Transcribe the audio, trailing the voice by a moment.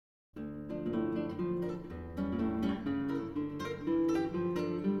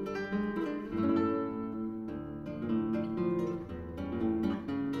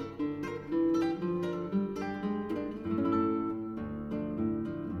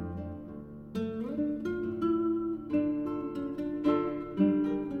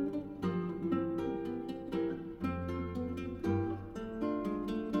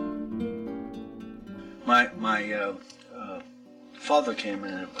My father came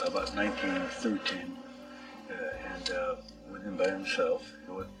in about 1913, and went in by himself.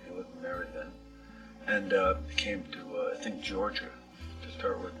 He wasn't married then, and he came to I think Georgia to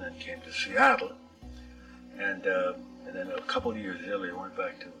start with, and then came to Seattle, and then a couple of years earlier went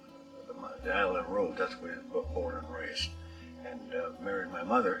back to the Island Road. That's where he was born and raised, and married my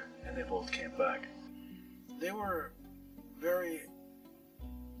mother, and they both came back. They were very,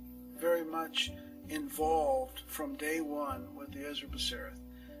 very much involved from day one with the Ezra Bessaroth.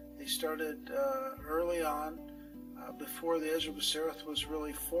 They started early on, before the Ezra Bessaroth was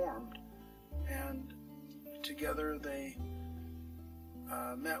really formed, and together they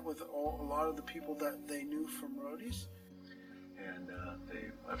met with a lot of the people that they knew from roadies. And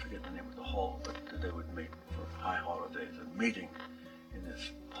I forget the name of the hall, but they would meet for high holidays, a meeting in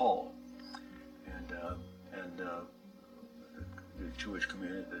this hall. And the Jewish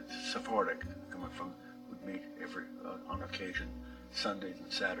community, the Sephardic coming from, would meet on occasion, Sundays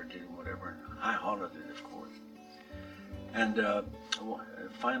and Saturdays and whatever, and high holidays, of course. And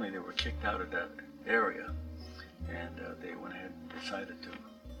finally they were kicked out of that area, and they went ahead and decided to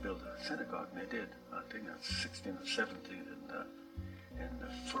build a synagogue, and they did. I think that's 16 or 17 in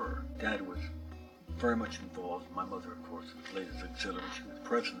Fur. Dad was very much involved. My mother, of course, was latest auxiliary. She was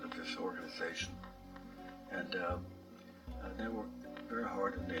president of this organization. And they worked very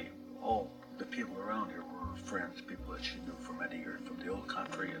hard, and all the people around here were friends, people that she knew for many years, from the old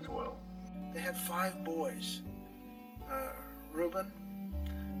country as well. They had 5 boys, Reuben,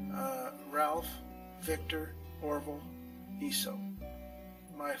 Ralph, Victor, Orville, Esau.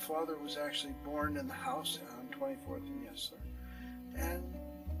 My father was actually born in the house on 24th and Yesler, and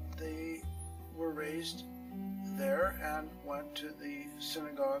they were raised there and went to the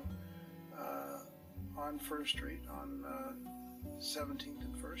synagogue on First Street, on 17th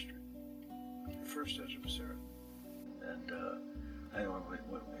and First Street, First Ezra Bessaroth. And I know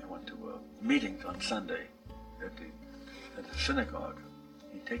we went to meetings on Sunday at the synagogue.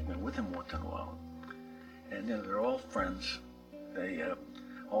 He'd take me with him once in a while, and they're all friends. They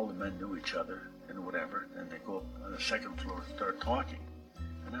all the men knew each other and whatever, and they go up on the second floor and start talking,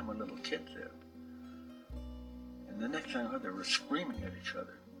 and I'm a little kid there. And the next thing I heard, they were screaming at each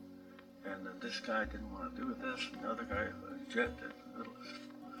other. And this guy didn't want to do this, and the other guy, Jet, did little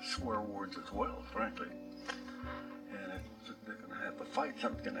swear words as well, frankly. And they're going to have a fight,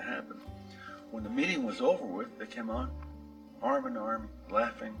 something's going to happen. When the meeting was over with, they came on, arm in arm,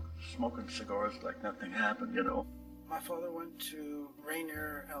 laughing, smoking cigars like nothing happened, you know. My father went to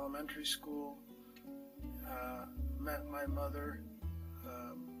Rainier Elementary School, met my mother,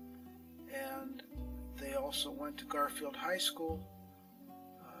 and they also went to Garfield High School.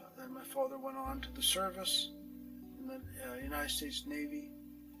 Then my father went on to the service in the United States Navy,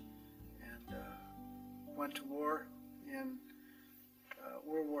 and went to war in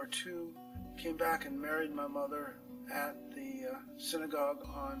World War II, came back and married my mother at the synagogue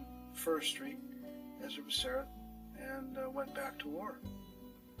on First Street, Ezra Bessaroth, and went back to war.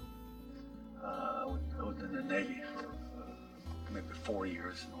 I was in the Navy for maybe 4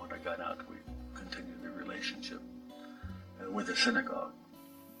 years, and when I got out, we continued the relationship with the synagogue.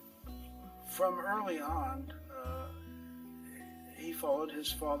 From early on, he followed his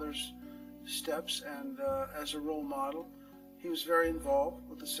father's steps, and as a role model, he was very involved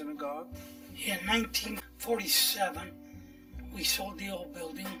with the synagogue. In 1947, we sold the old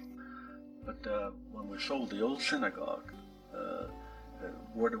building. But when we sold the old synagogue,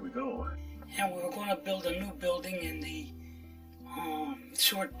 where did we go? And we were going to build a new building in the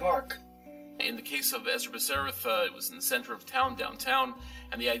Seward Park. In the case of Ezra Bessaroth, it was in the center of town, downtown,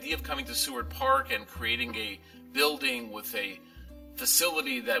 and the idea of coming to Seward Park and creating a building with a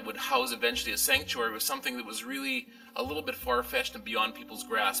facility that would house eventually a sanctuary was something that was really a little bit far-fetched and beyond people's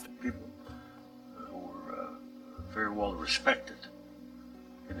grasp. People who were very well respected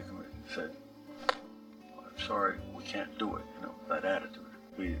in the community said, I'm sorry, we can't do it, you know, that attitude.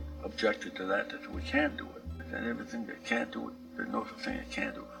 We objected to that we can't do it. And everything that can't do it, there's no such thing that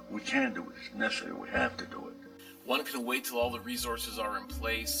can't do it. We can do it. It's necessary. We have to do it. One can wait till all the resources are in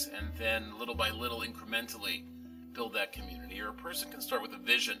place and then little by little, incrementally, build that community. Or a person can start with a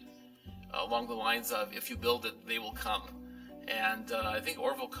vision along the lines of, if you build it, they will come. And I think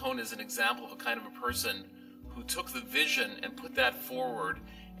Orville Cohen is an example of a kind of a person who took the vision and put that forward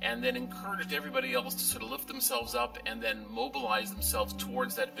and then encouraged everybody else to sort of lift themselves up and then mobilize themselves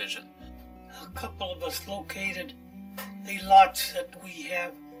towards that vision. A couple of us located the lots that we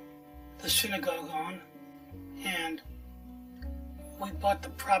have the synagogue on, and we bought the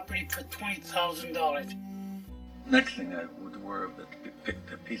property for $20,000. Next thing I was aware of that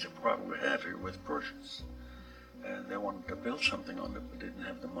the piece of property we have here was purchased. and they wanted to build something on it, but didn't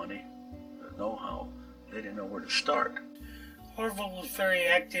have the money, the know-how. They didn't know where to start. Orville was very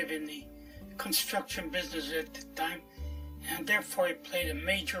active in the construction business at the time, and therefore he played a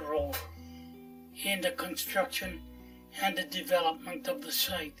major role in the construction and the development of the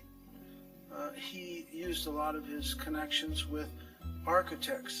site. He used a lot of his connections with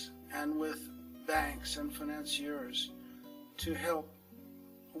architects and with banks and financiers to help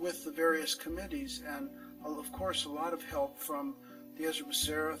with the various committees, and of course a lot of help from the Ezra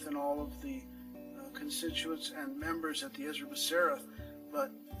Bessaroth and all of the constituents and members at the Ezra Bessaroth.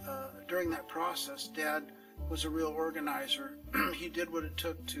 But during that process, Dad was a real organizer. He did what it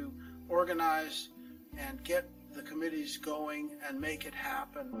took to organize and get the committees going and make it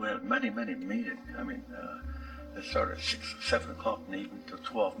happen. We had many meetings. I mean, it started at 6, 7 o'clock in the evening till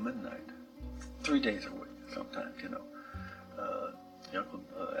 12 midnight. 3 days a week sometimes, you know. Uncle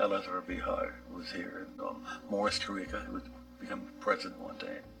Elazar Bihar was here, and Morris Tarika, who would become president one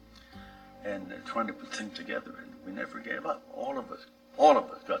day, and trying to put things together, and we never gave up. All of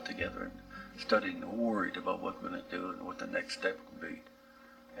us got together and studied and worried about what we're going to do and what the next step would be.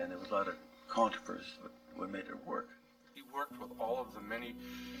 And there was a lot of controversy, but we made it work. He worked with all of the many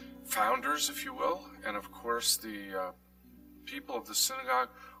founders, if you will, and of course the people of the synagogue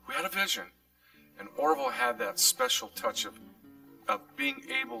who had a vision. And Orville had that special touch of being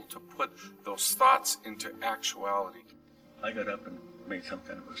able to put those thoughts into actuality. I got up and made some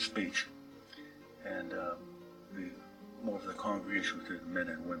kind of a speech, and more of the congregation, the men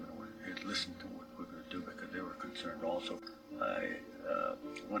and women, had listened to what we were going to do because they were concerned also. I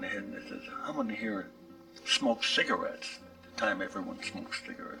went ahead and said, how many here smoke cigarettes? At the time, everyone smoked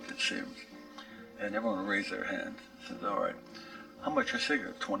cigarettes, it seems. And everyone raised their hands and said, all right, how much are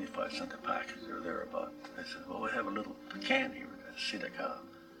cigarettes? 25 cents a package or thereabout. I said, well, we have a little can here at Sidaka,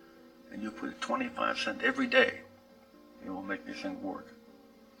 and you put 25 cents every day, it will make this thing work.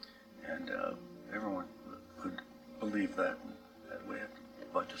 And everyone could believe that, and we had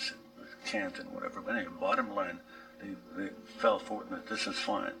a bunch of cans and whatever. But anyway, bottom line, they fell for it, and this is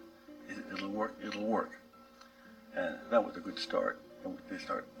fine. It'll work. And that was a good start. And they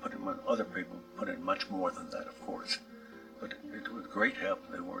started putting other people put in much more than that, of course. But it was great help.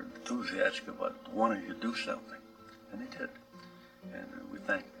 They were enthusiastic about wanting to do something, and they did. And we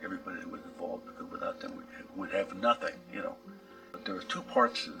thank everybody that was involved, because without them we'd have nothing, you know. But there were two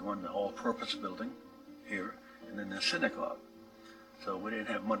parts. One, the all-purpose building here, and then the synagogue. So we didn't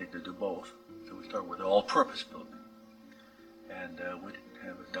have money to do both. So we started with the all-purpose building. And we didn't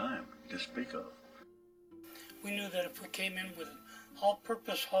have a dime to speak of. We knew that if we came in with an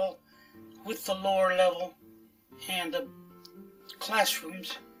all-purpose hall with the lower level and the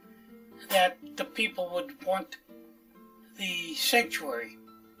classrooms, that the people would want the sanctuary.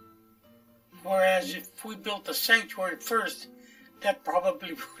 Whereas if we built the sanctuary first, that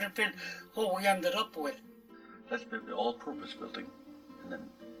probably would have been what we ended up with. Let's build the all-purpose building and then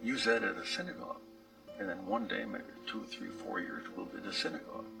use that as a synagogue. And then one day, maybe 2, 3, 4 years, will be the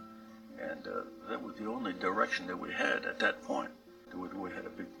synagogue. And that was the only direction that we had at that point. We had a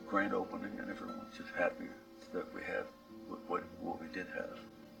big grand opening, and everyone was just happy that we had what we did have.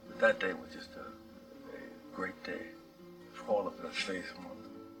 But that day was just a great day for all of us, phase one.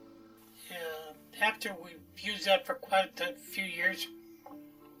 After we used that for quite a few years,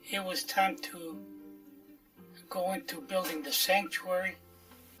 it was time to go into building the sanctuary.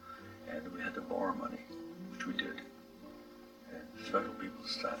 And we had to borrow money, which we did. And several people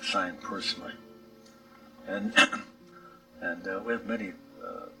signed personally. And we have many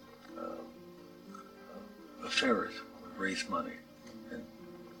affairs raise money,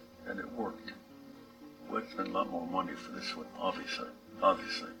 and it worked. We spent a lot more money for this one, obviously.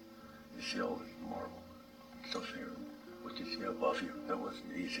 You see all this marble stuff here, what you see above you. That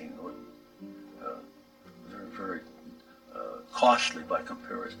wasn't easy, and very costly by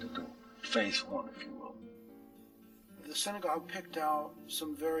comparison to phase one, if you will. The synagogue picked out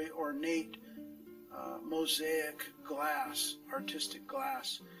some very ornate mosaic glass, artistic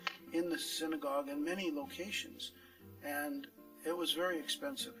glass, in the synagogue in many locations, and it was very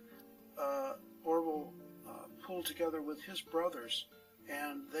expensive. Orville pulled together with his brothers,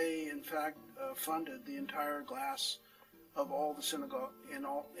 and they in fact funded the entire glass of all the synagogue, in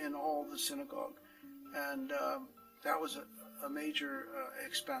all the synagogue, and that was a major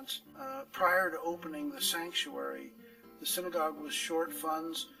expense. Prior to opening the sanctuary, the synagogue was short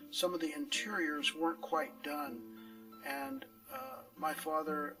funds. Some of the interiors weren't quite done, and my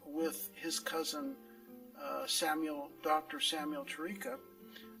father, with his cousin Dr. Samuel Tarika,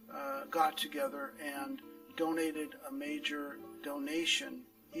 got together and donated a major donation,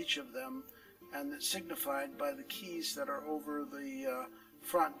 each of them, and it's signified by the keys that are over the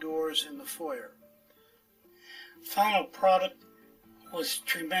front doors in the foyer. Final product was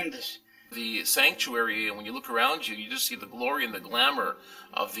tremendous. The sanctuary, and when you look around you, you just see the glory and the glamour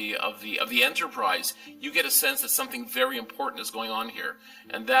of the enterprise. You get a sense that something very important is going on here,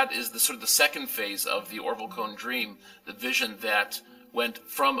 and that is the sort of the second phase of the Orville Cohen dream, the vision that went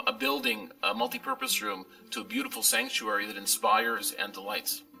from a building, a multi-purpose room, to a beautiful sanctuary that inspires and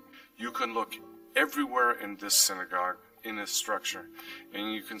delights. You can look everywhere in this synagogue, in this structure,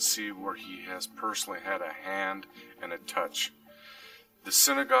 and you can see where he has personally had a hand and a touch. The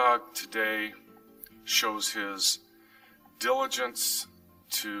synagogue today shows his diligence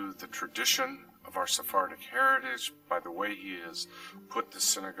to the tradition of our Sephardic heritage by the way he has put the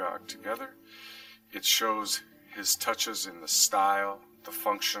synagogue together. It shows his touches in the style, the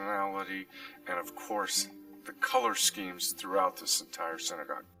functionality, and of course, the color schemes throughout this entire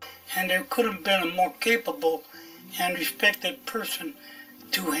synagogue. And there couldn't have been a more capable and respected person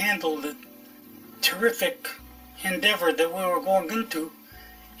to handle the terrific endeavor that we were going into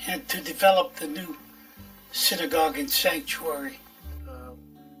and to develop the new synagogue and sanctuary.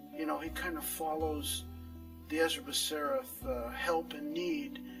 He kind of follows the Ezra Bessaroth help and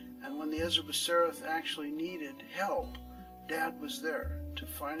need, and when the Ezra Bessaroth actually needed help, Dad was there to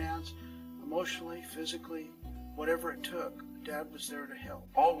finance, emotionally, physically, whatever it took. Dad was there to help.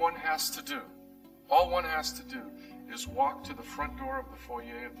 All one has to do is walk to the front door of the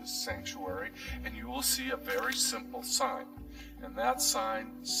foyer of this sanctuary, and you will see a very simple sign. And that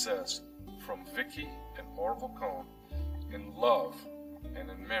sign says, "From Vicky and Orville Cohen, in love and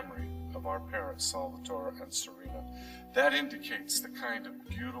in memory of our parents, Salvatore and Serena." That indicates the kind of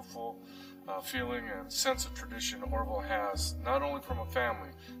beautiful feeling and sense of tradition Orville has, not only from a family,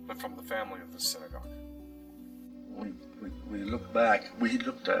 but from the family of the synagogue. We look back, we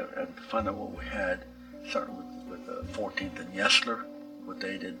looked at and found out what we had, starting with 14th and Yesler, what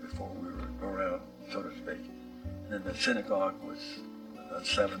they did before we were around, so to speak. And then the synagogue was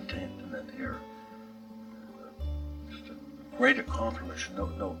 17th, and then here. Just a great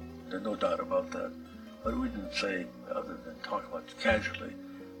accomplishment, there's no doubt about that. But we didn't say, other than talk about casually,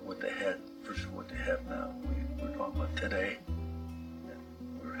 what they had versus what they have now. We're talking about today,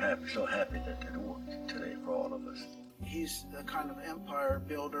 and we're happy, so happy that it worked today for all of us. He's the kind of empire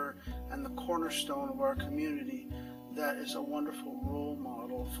builder and the cornerstone of our community that is a wonderful role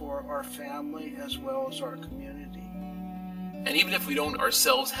model for our family as well as our community. And even if we don't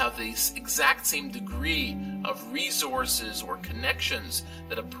ourselves have the exact same degree of resources or connections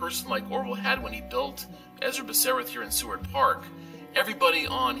that a person like Orville had when he built Ezra Bessaroth here in Seward Park, everybody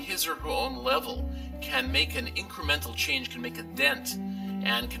on his or her own level can make an incremental change, can make a dent,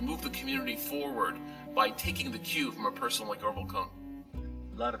 and can move the community forward by taking the cue from a person like Orville Cohen.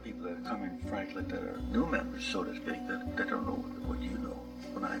 A lot of people that are coming, frankly, that are new members, so to speak, that don't know what you know,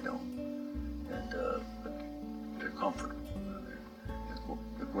 what I know. And but they're comfortable.